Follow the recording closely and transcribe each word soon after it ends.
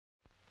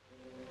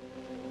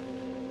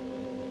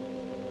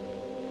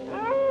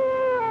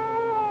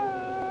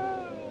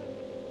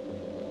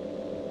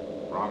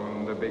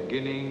the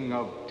beginning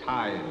of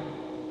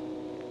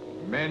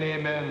time, many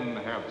men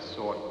have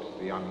sought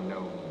the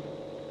unknown,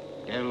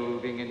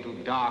 delving into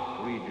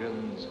dark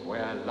regions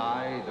where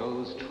lie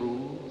those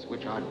truths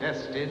which are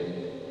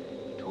destined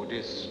to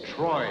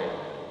destroy them.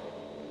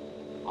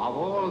 Of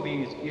all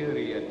these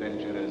eerie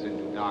adventurers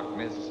into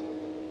darkness,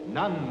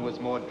 none was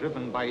more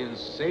driven by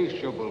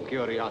insatiable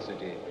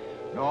curiosity,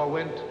 nor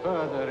went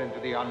further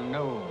into the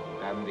unknown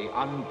than the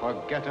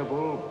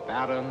unforgettable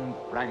Baron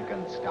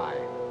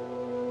Frankenstein.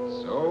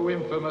 So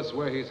infamous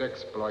were his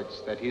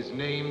exploits that his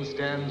name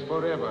stands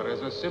forever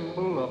as a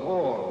symbol of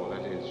all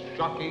that is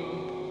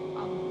shocking,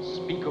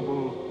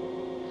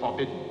 unspeakable,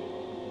 forbidden.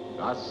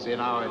 Thus, in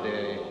our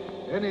day,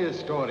 any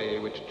story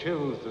which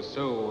chills the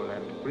soul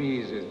and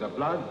freezes the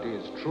blood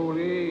is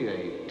truly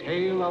a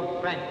tale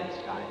of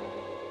Frankenstein.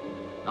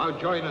 Now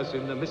join us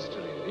in the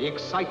mystery, the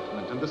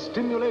excitement, and the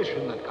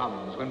stimulation that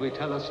comes when we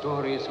tell a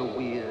story so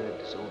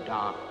weird, so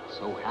dark,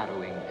 so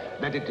harrowing,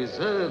 that it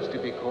deserves to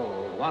be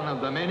called one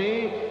of the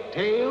many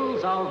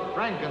tales of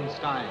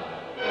Frankenstein.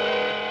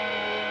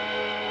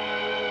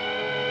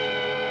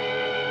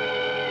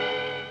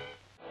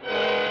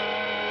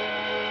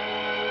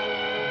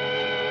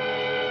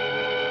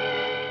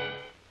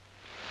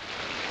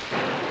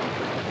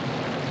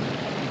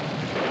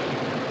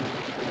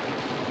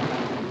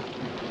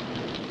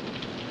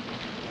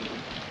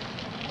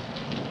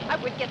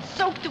 Get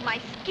soaked to my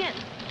skin.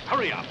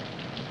 Hurry up.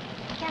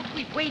 Can't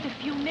we wait a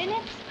few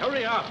minutes?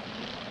 Hurry up.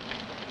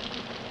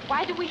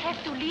 Why do we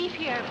have to leave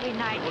here every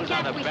night? Those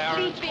are the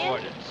Baron's sleep in?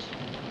 orders.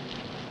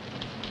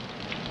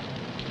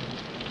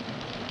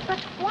 But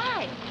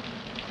why?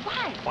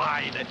 Why?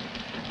 Why?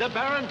 The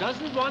Baron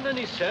doesn't want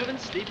any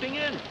servants sleeping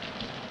in.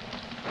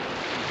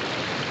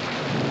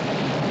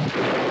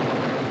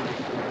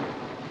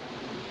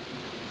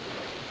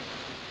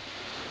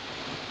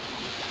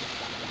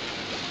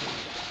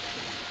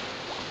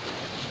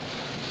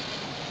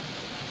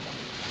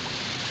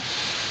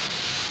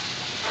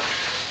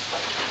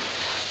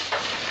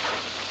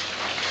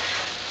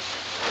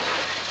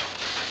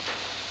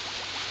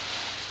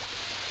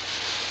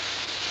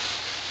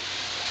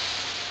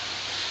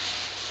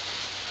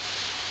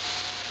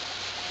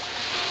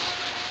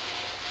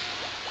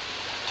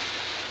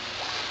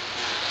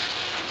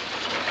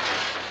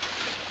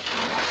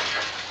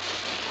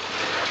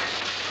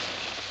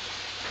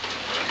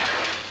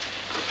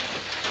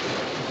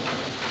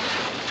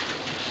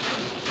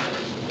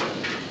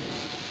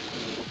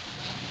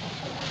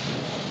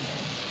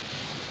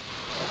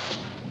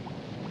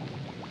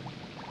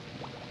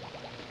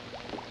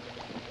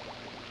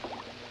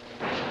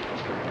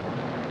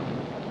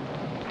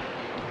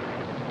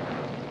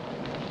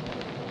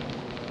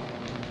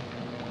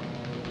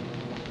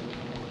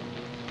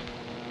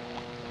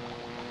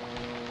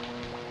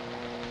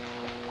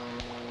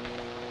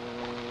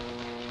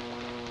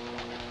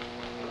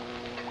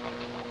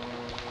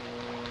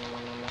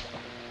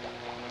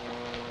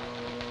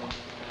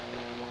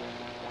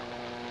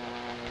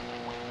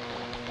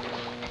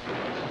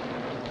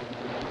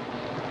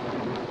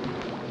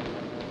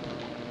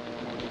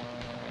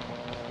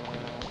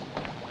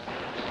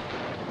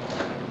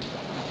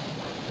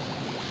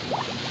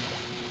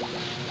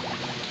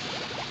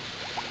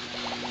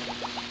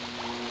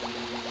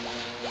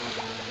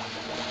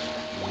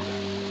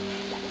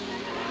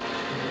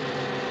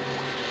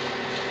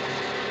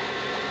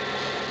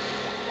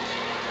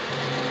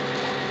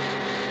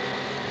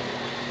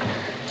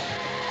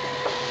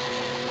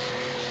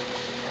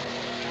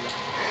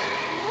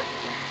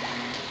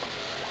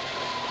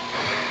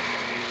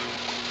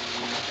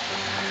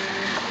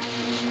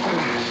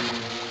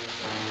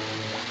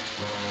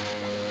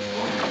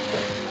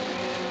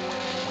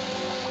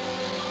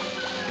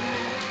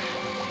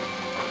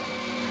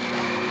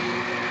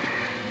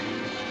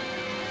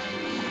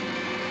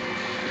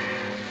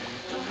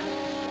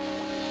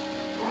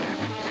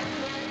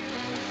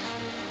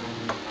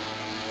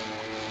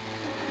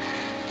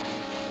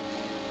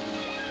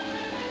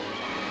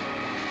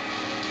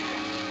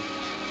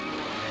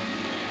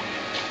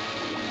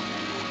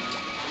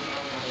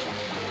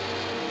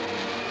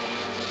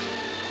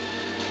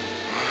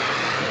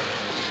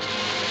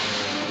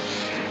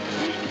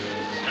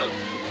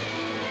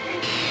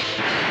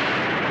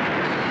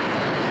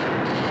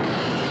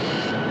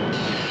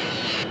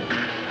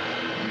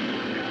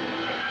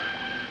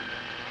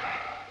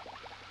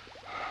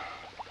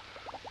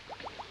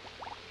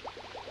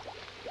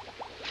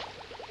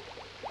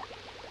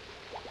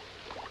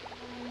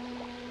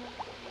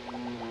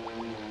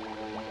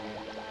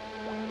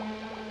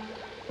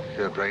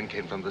 Your brain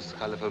came from the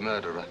skull of a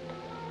murderer.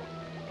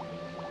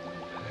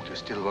 And you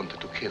still wanted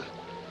to kill.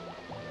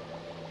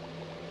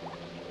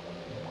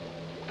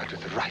 But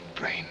with the right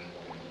brain.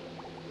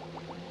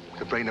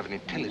 The brain of an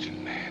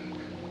intelligent man.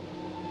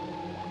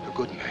 A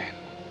good man.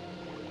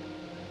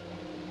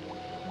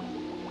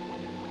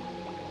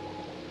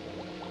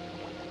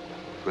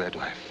 Where do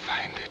I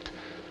find it?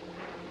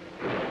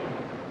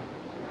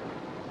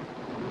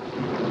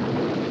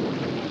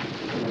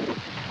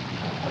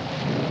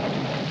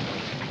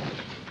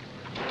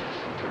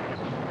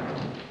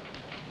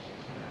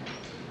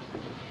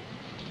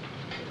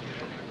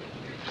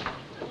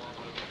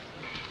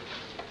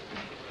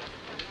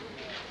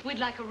 We'd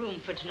like a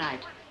room for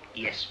tonight.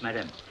 Yes,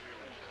 madam.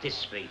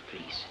 This way,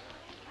 please.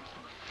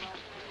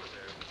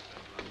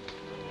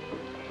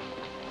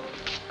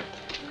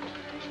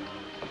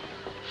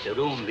 The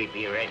room will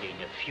be ready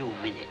in a few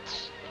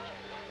minutes.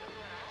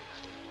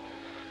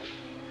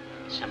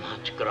 Some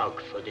hot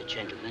grog for the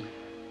gentleman.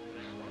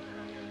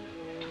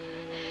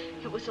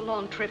 It was a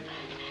long trip.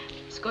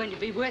 It's going to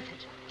be worth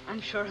it.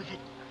 I'm sure of it.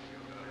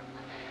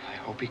 I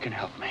hope he can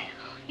help me.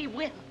 He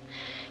will.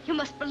 You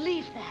must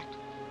believe that.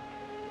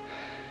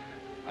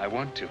 I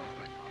want to,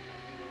 but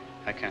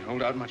I can't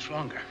hold out much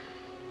longer.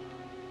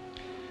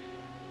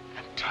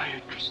 I'm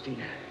tired,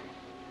 Christina.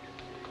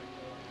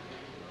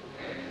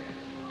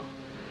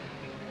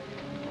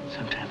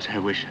 Sometimes I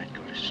wish I'd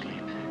go to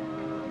sleep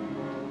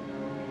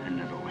and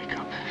never wake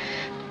up.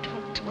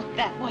 Don't talk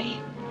that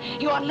way.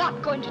 You are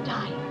not going to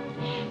die.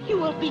 You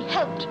will be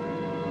helped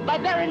by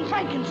Baron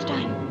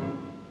Frankenstein.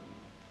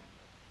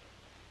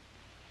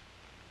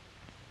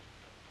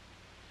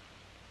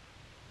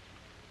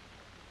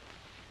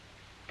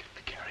 Get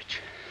the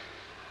carriage.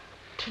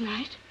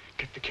 Tonight?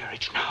 Get the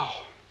carriage now.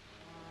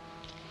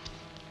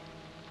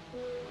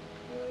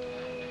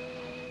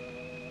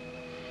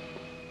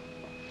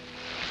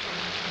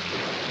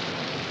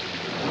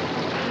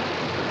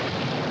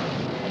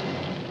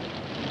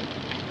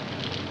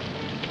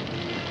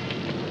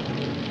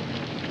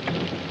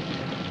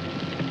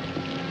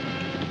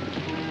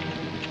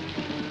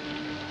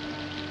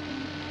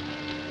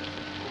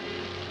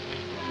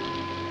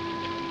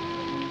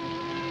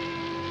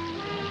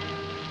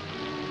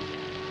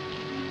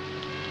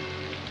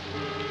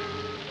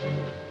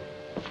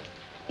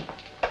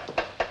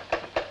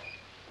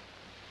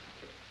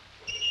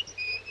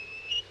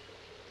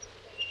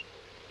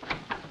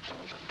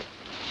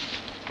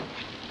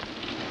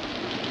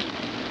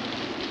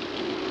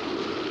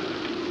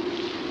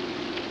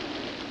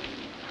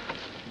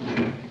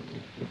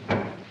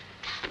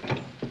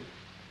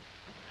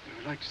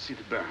 I'd like to see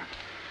the Baron.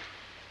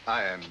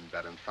 I am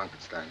Baron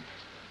Frankenstein.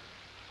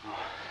 Oh,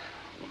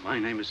 well, my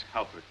name is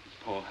Halpert,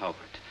 Paul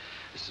Halpert.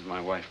 This is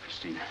my wife,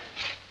 Christina.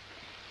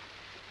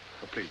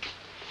 Oh, please.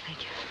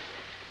 Thank you.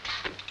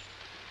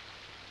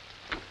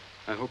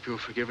 I hope you'll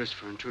forgive us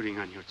for intruding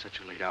on you at such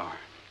a late hour.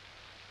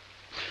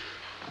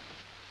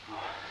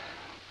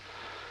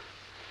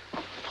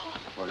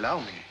 Oh, allow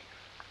me.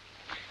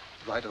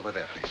 Right over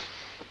there, please.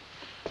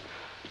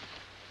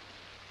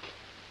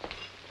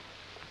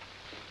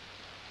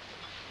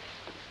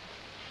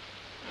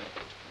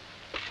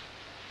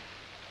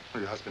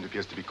 Well, your husband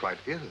appears to be quite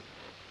ill.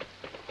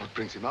 What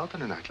brings him out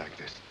on a night like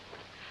this?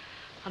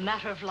 A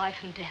matter of life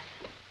and death.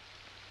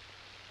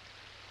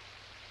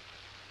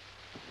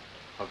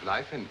 Of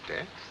life and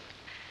death?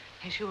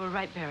 Yes, you were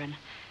right, Baron.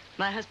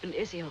 My husband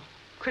is ill,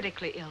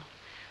 critically ill.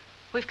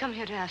 We've come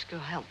here to ask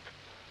your help.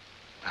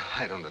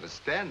 I don't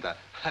understand.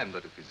 I'm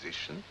not a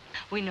physician.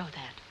 We know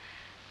that.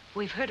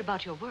 We've heard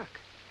about your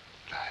work.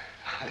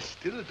 I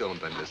still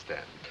don't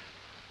understand.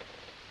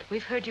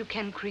 We've heard you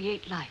can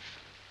create life.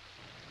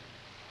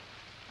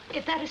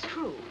 If that is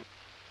true,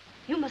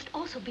 you must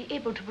also be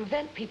able to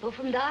prevent people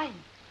from dying.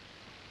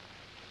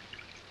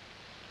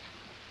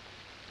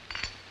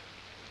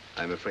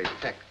 I'm afraid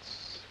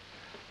facts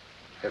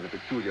have a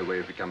peculiar way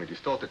of becoming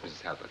distorted,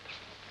 Mrs. Halpert.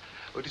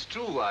 Oh, it is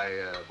true,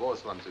 I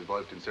was once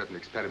involved in certain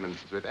experiments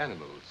with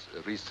animals,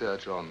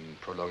 research on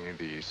prolonging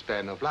the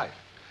span of life.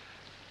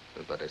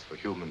 But as for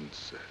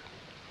humans,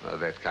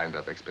 that kind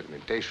of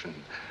experimentation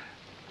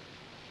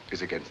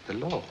is against the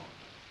law.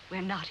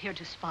 We're not here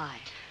to spy.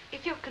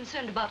 If you're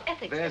concerned about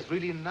ethics... There's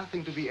really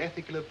nothing to be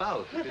ethical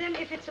about. Well, then,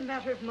 if it's a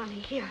matter of money,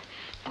 here,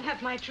 you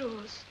have my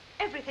jewels,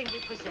 everything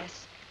we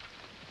possess.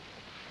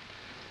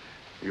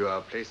 You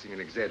are placing an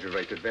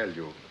exaggerated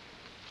value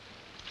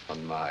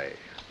on my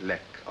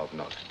lack of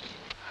knowledge.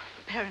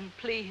 Baron,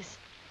 please.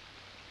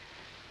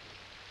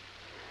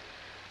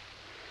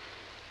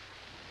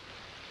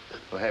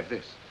 Well, have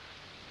this.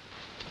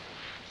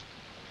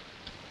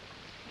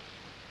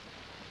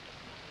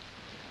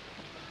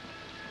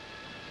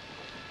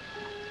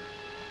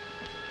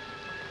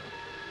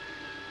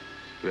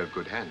 You have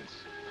good hands.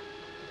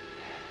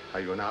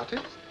 Are you an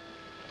artist?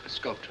 A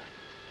sculptor.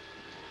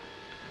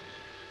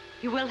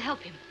 You will help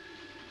him.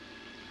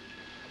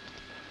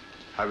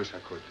 I wish I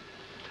could.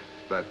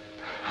 But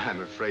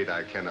I'm afraid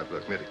I cannot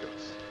work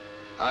miracles.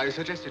 I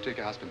suggest you take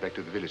your husband back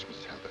to the village,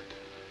 Mrs. Halpert.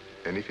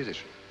 Any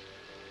physician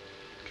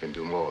can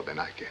do more than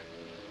I can.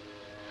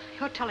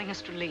 You're telling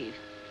us to leave.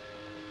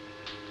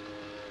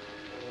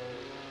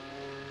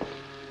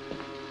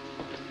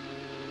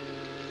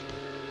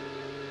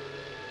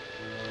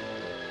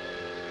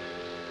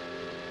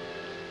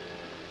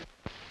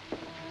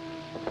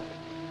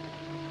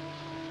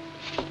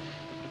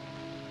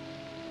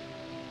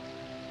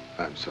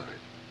 I'm sorry.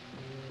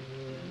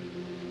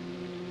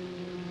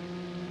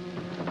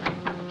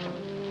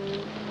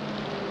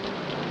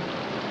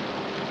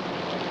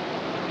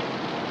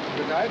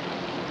 Good night.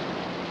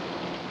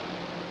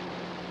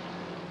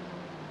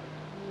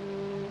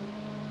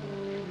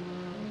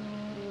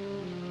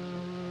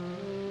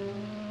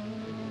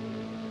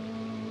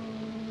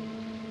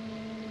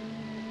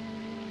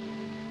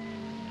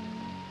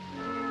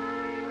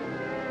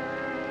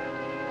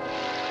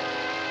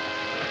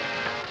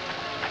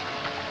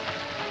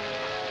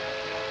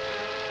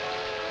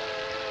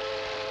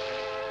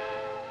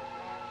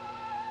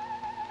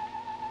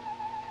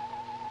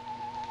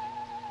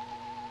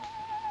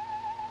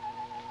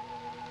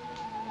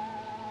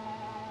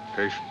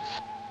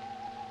 Patience.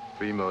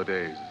 3 more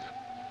days.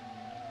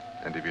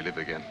 And he will live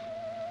again.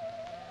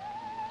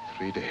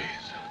 3 days.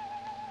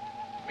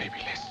 Maybe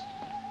less.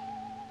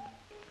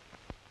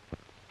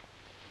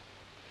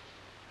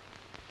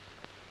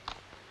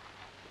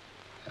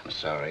 I'm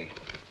sorry.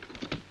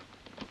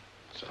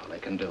 That's all I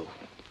can do.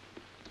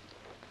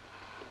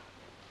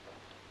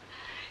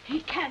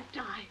 He can't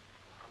die.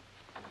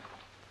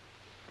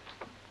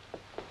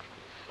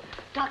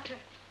 Doctor,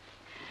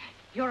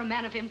 you're a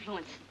man of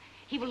influence.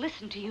 He will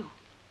listen to you.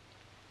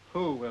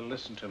 Who will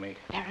listen to me?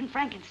 Baron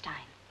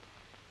Frankenstein.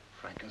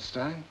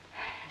 Frankenstein?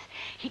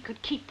 He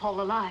could keep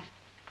Paul alive.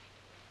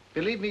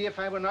 Believe me, if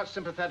I were not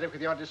sympathetic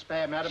with your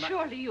despair, madam,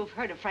 Surely you've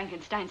heard of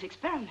Frankenstein's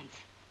experiments.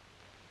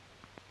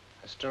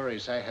 The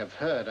stories I have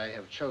heard, I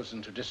have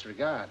chosen to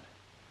disregard.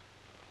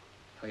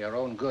 For your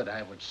own good,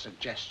 I would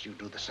suggest you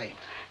do the same.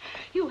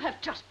 You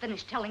have just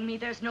finished telling me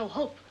there's no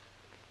hope.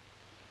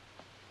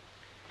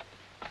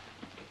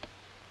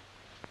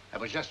 I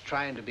was just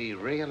trying to be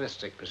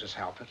realistic, Mrs.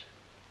 Halpert.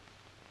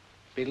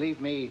 Believe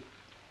me,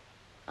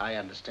 I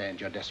understand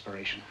your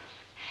desperation.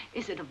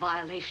 Is it a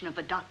violation of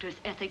a doctor's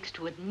ethics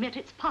to admit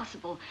it's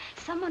possible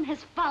someone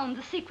has found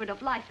the secret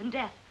of life and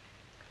death?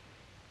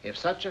 If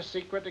such a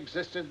secret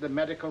existed, the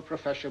medical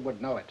profession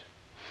would know it.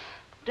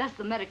 Does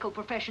the medical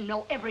profession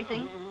know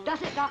everything?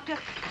 Does it, Doctor?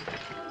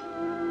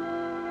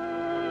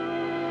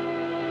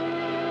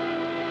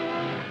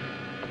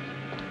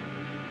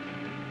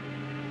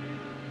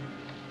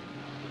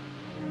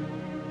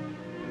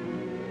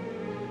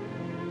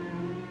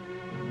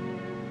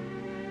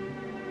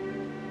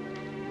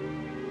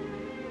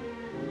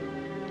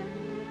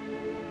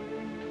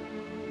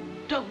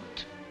 Don't.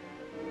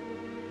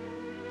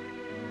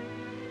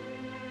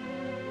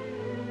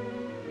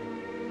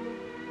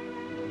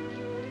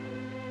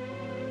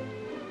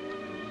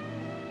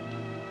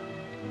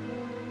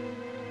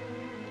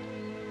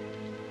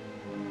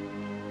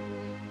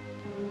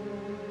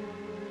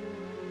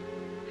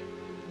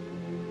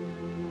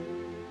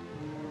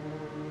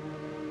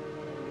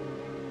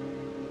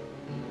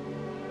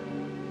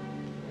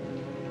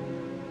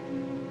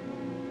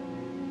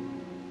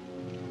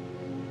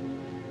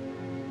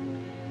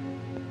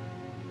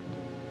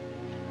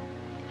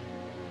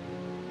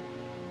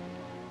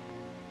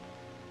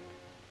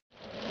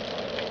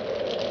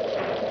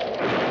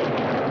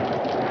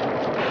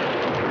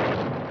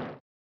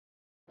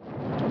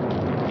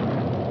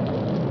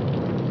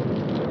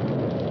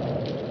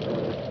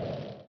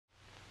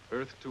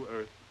 Earth to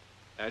earth,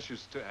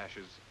 ashes to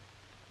ashes,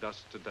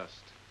 dust to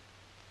dust,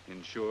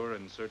 in sure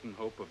and certain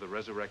hope of the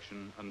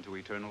resurrection unto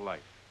eternal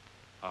life.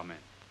 Amen.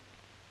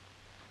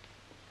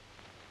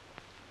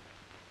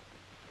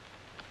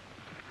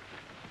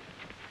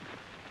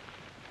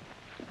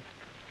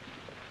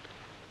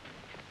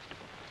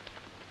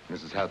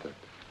 Mrs. Halpert,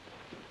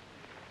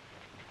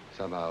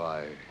 somehow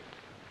I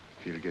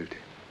feel guilty.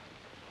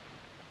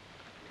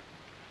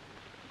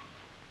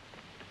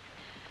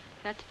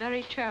 That's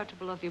very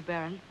charitable of you,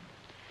 Baron.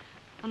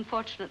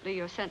 Unfortunately,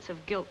 your sense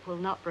of guilt will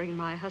not bring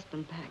my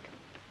husband back.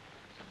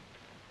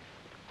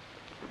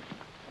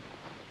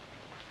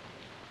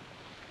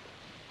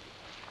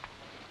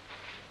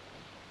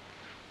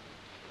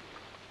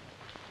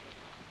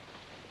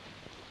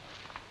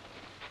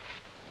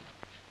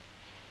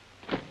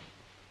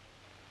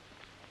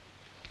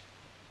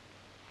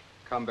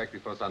 Come back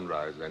before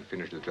sunrise and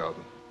finish the job.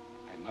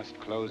 I must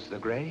close the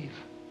grave.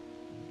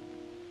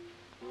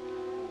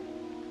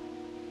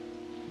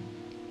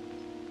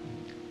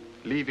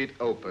 Leave it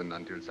open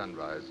until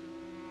sunrise.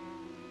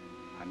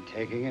 I'm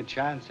taking a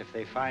chance if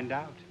they find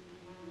out.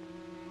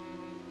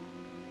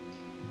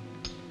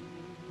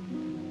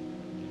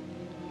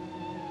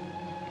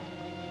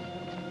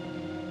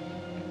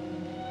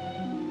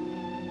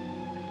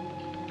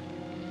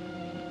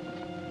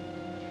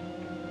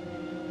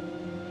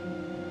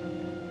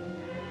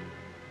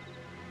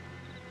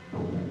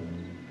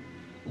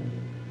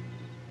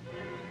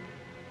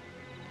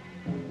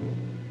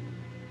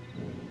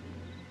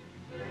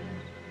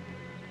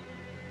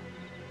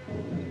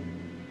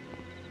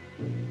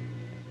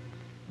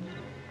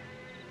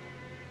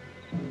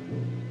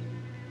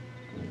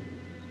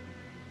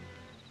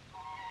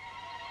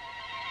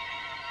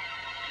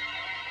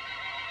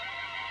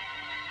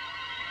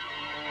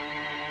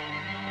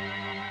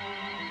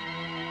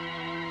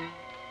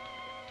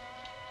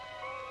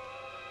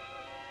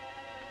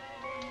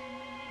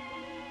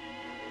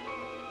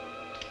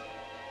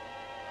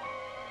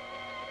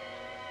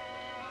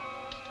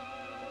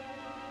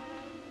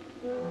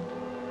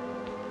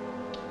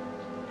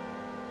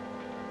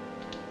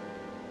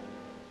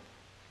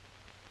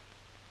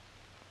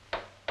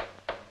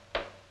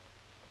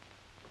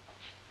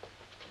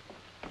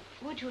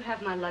 Would you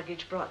have my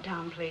luggage brought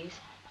down, please?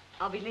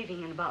 I'll be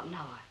leaving in about an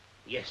hour.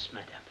 Yes,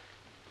 madam.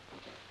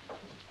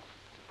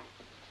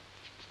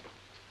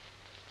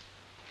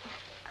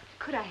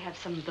 Could I have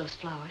some of those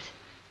flowers?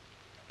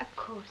 Of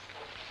course.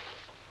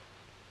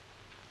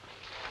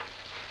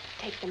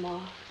 Take them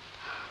all.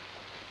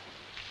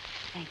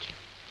 Thank you.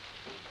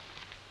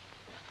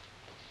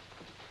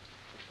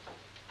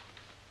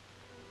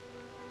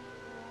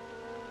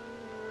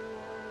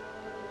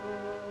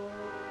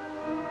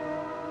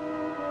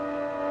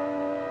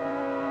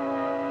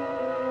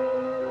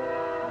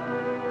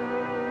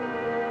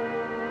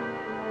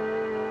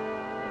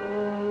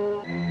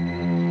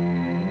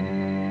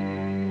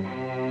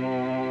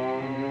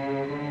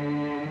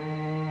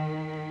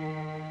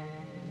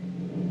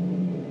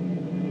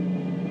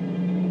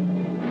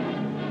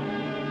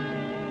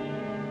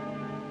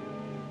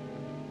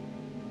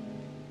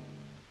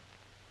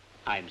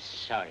 I'm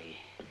sorry.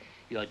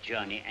 Your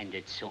journey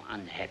ended so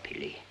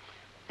unhappily.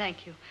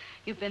 Thank you.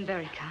 You've been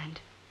very kind.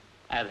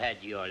 I've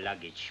had your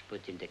luggage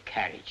put in the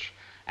carriage.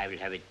 I will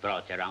have it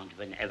brought around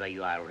whenever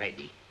you are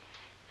ready.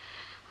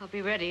 I'll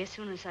be ready as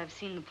soon as I've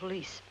seen the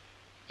police.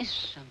 Is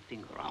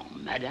something wrong,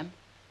 madam?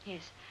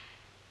 Yes.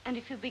 And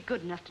if you'd be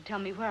good enough to tell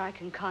me where I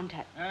can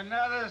contact...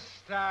 Another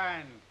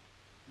Stein.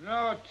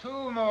 No,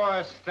 2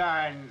 more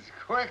Steins.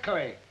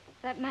 Quickly.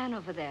 That man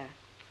over there.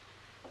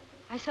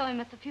 I saw him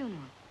at the funeral.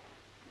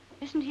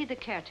 Isn't he the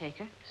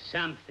caretaker?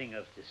 Something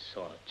of the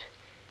sort.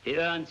 He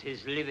earns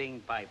his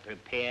living by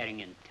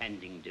preparing and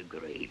tending the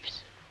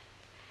graves.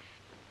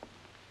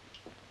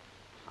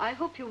 I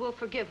hope you will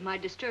forgive my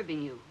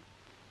disturbing you,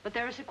 but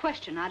there is a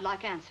question I'd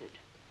like answered.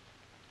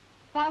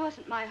 Why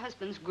wasn't my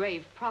husband's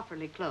grave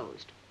properly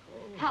closed?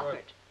 Oh,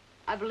 Halpert,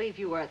 I believe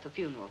you were at the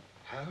funeral.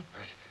 Halpert?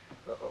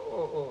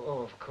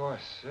 Oh, of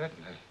course,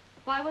 certainly.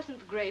 Why wasn't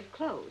the grave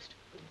closed?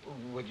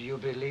 Would you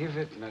believe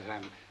it,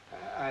 madame?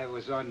 I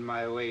was on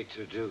my way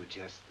to do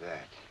just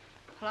that.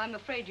 Well, I'm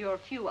afraid you're a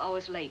few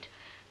hours late.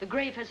 The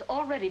grave has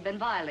already been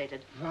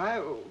violated. Why?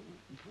 Oh,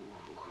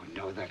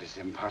 no, that is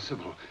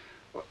impossible.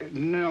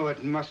 No,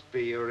 it must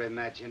be your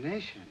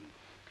imagination.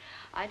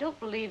 I don't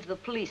believe the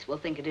police will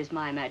think it is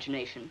my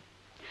imagination.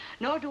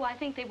 Nor do I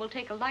think they will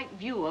take a light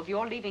view of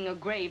your leaving a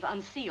grave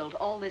unsealed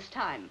all this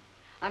time.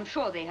 I'm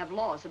sure they have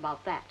laws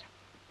about that.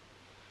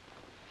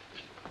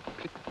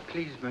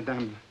 Please,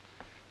 madame,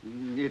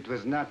 it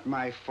was not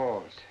my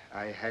fault.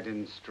 I had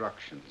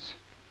instructions.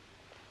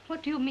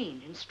 What do you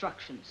mean,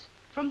 instructions?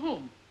 From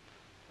whom?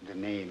 The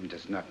name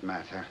does not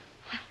matter.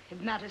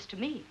 It matters to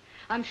me.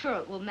 I'm sure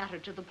it will matter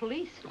to the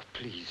police. Oh,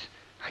 please,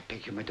 I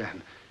beg you,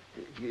 madame.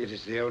 It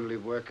is the only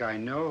work I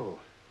know.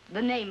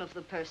 The name of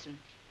the person.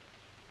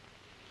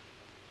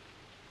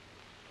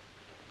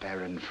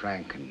 Baron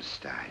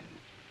Frankenstein.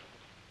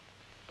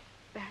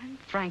 Baron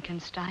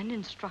Frankenstein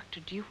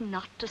instructed you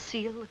not to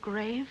seal the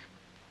grave?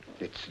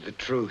 It's the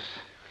truth.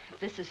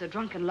 This is a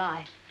drunken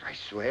lie. I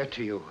swear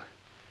to you.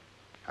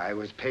 I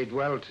was paid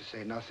well to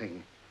say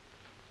nothing.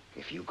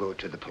 If you go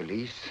to the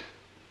police...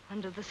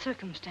 Under the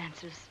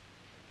circumstances,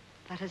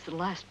 that is the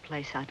last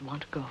place I'd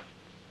want to go.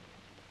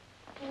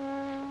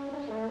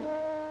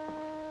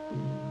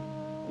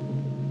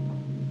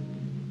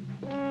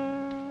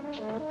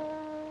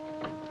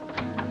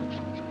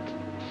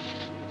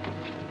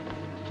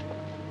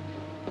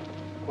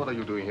 What are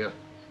you doing here?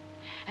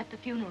 At the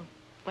funeral,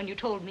 when you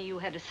told me you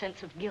had a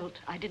sense of guilt,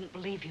 I didn't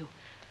believe you.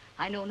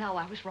 I know now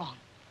I was wrong.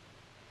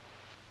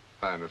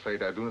 I'm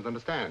afraid I do not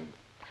understand.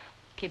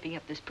 Keeping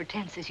up this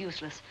pretense is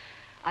useless.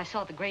 I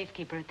saw the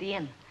gravekeeper at the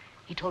inn.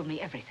 He told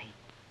me everything.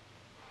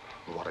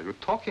 What are you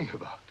talking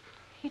about?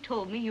 He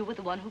told me you were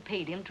the one who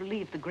paid him to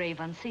leave the grave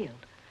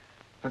unsealed.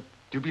 Do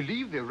you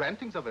believe the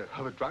rantings of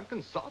a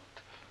drunken sot?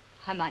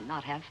 I might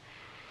not have,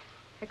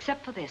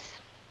 except for this.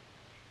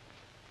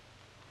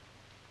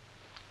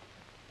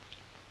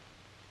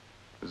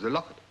 The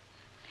locket.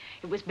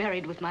 It was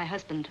buried with my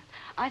husband.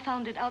 I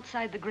found it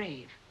outside the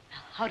grave.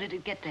 How did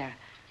it get there?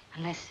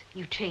 Unless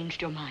you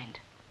changed your mind.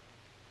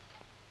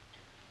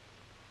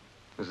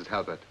 Mrs.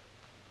 Halbert,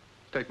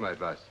 take my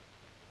advice.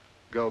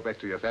 Go back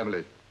to your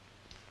family.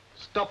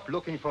 Stop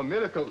looking for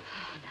miracles.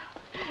 Oh,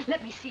 no.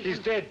 Let me see He's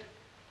him. dead.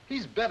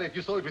 He's buried.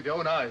 You saw it with your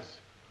own eyes.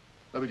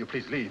 Now, will you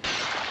please leave?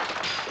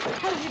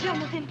 What have you done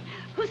with him?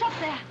 Who's up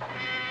there?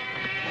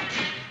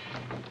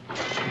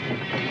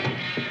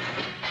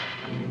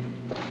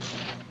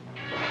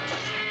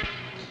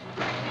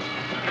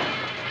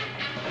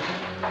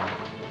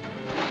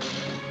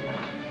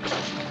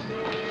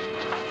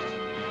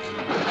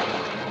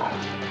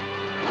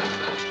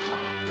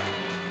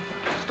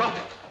 Stop!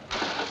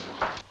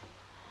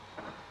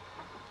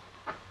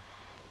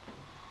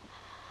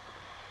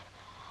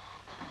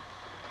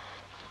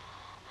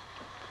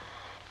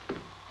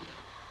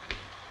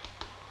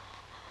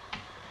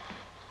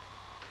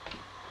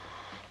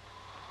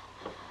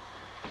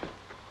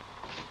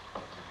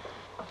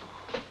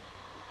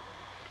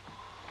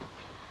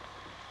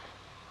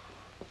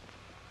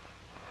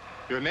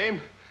 Your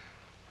name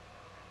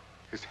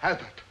is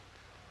Halbert.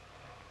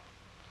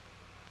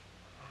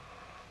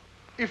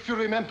 If you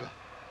remember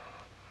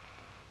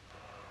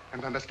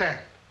and understand,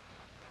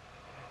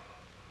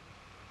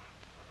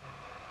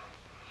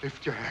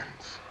 lift your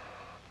hands.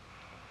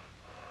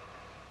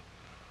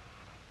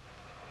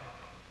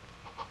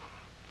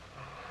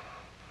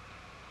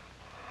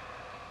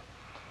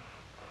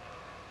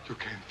 You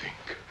can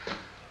think.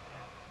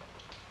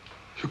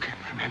 You can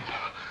remember.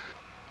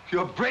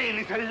 Your brain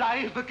is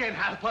alive again,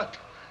 Halbert.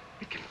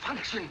 It can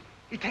function.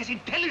 It has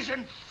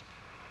intelligence.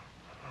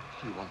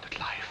 You wanted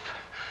life,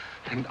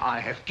 and I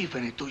have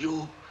given it to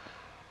you.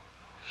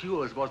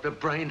 Yours was the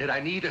brain that I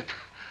needed,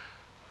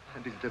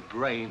 and it's the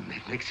brain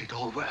that makes it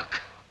all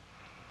work.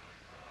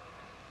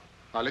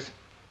 Now listen.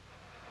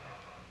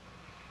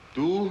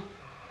 Do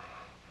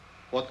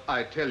what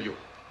I tell you.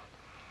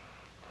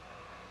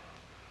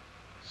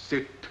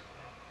 Sit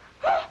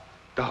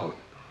down.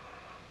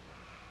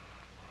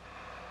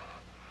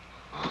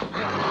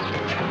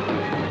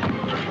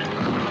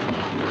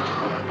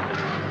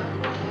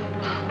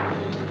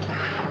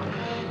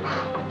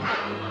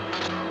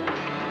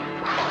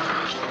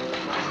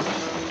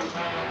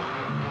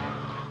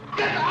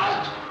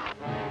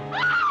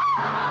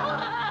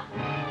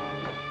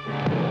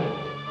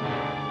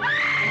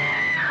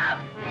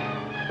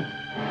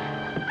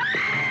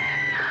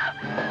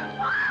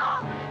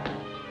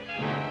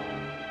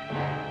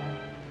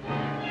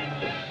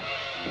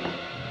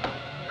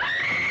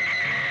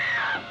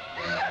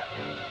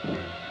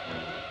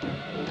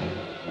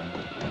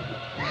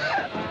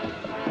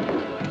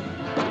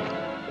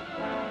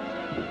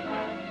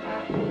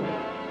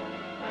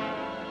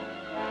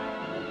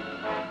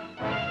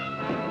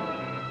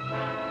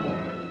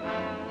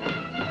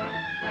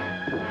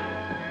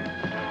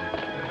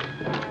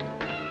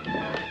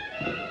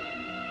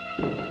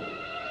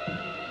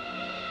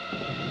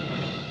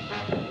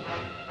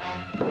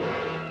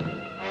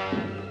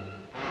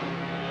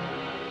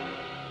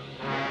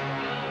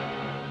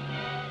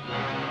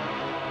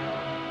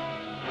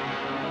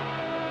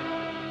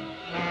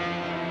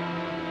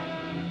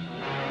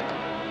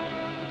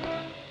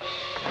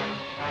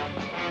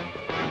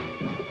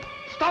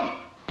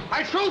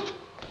 Shoot!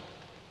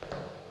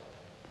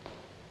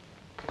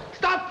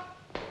 Stop!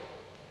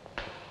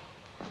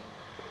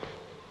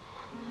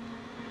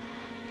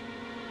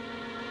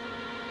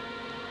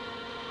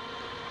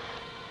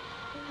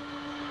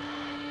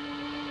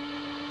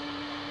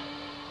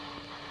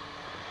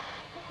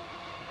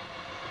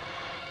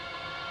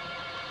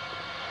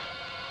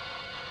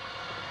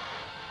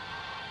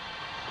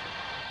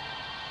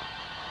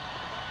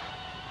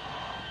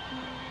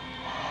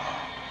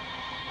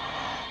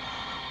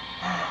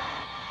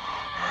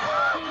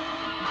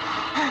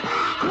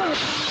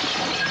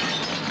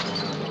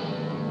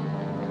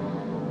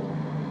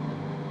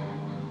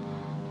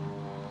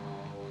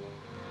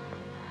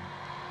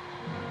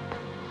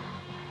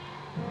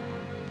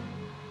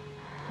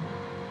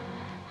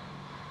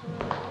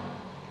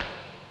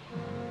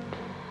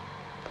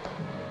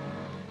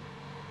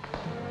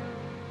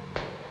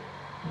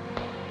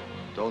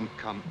 Don't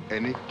come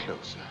any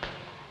closer.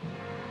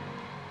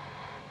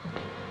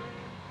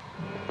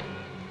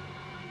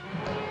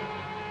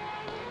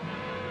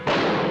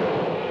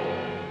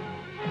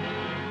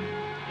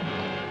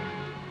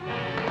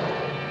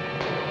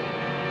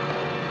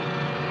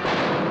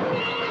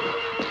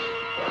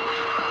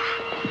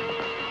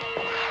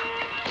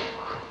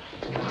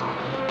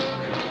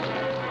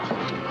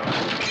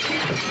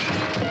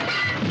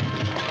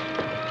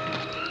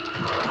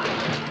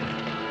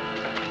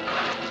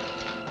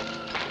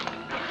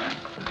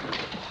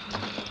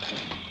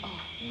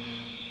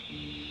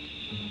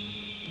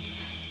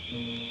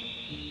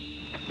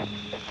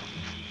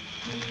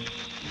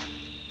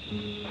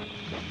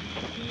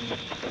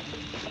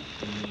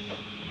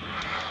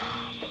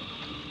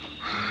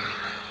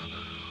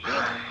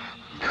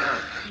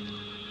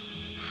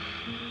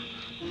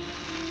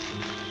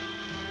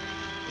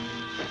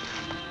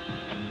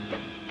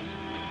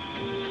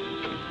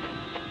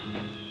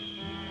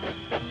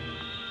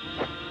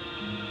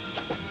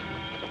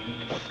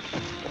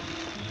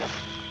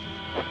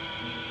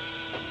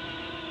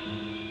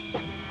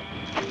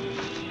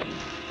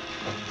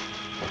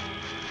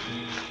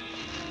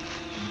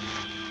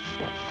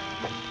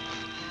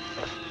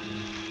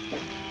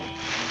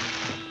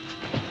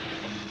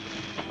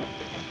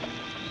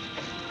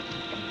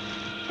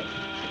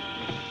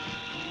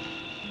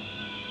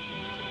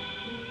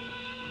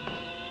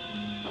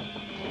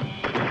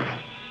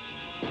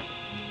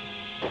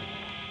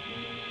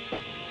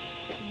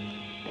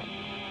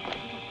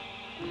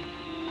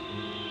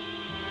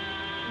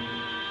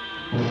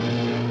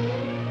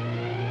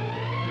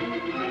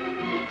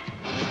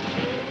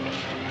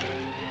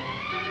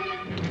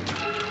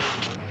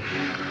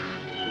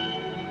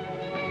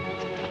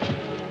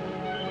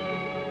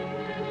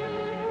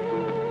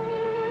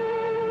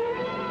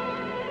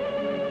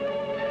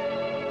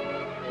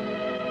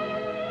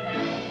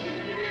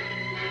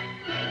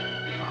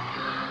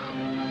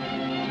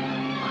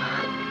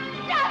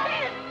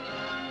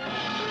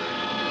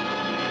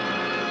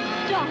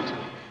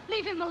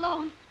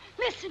 Alone.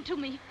 Listen to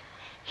me.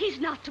 He's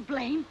not to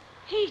blame.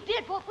 He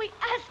did what we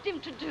asked him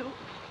to do.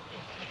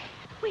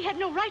 We had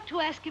no right to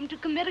ask him to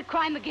commit a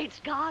crime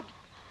against God.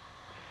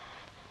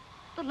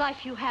 The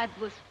life you had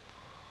was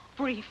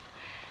brief,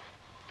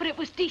 but it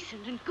was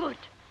decent and good.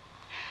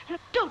 Now,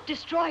 don't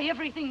destroy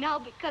everything now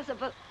because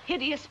of a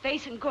hideous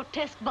face and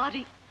grotesque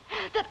body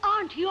that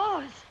aren't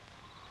yours.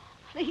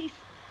 Please.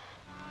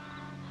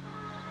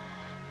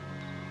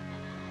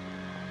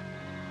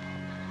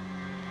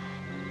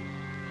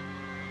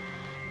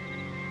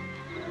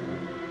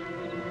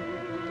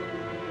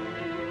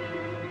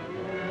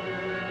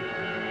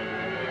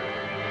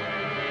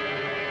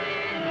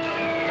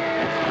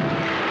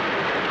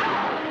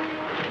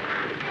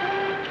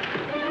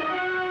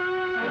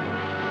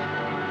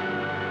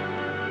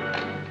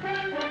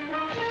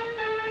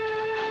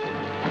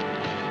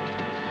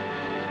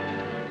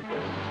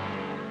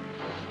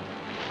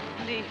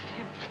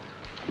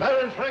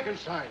 Baron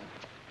Frankenstein.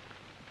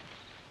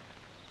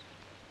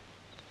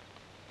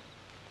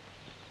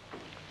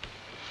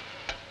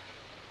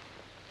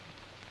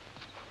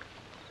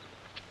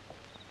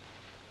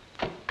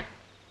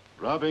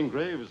 Robbing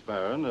graves,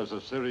 Baron, is a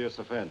serious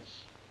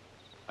offense.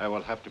 I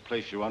will have to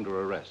place you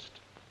under arrest.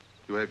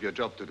 You have your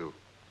job to do.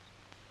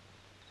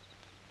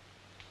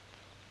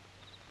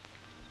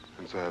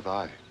 And so have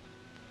I.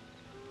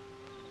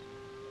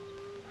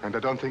 And I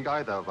don't think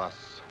either of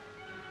us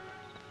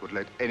would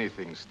let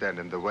anything stand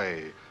in the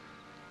way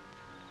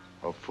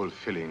of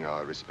fulfilling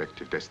our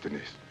respective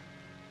destinies.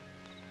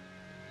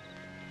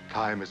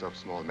 Time is of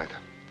small matter.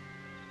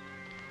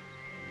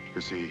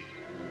 You see,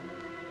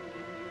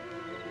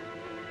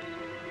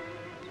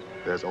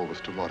 there's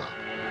always tomorrow.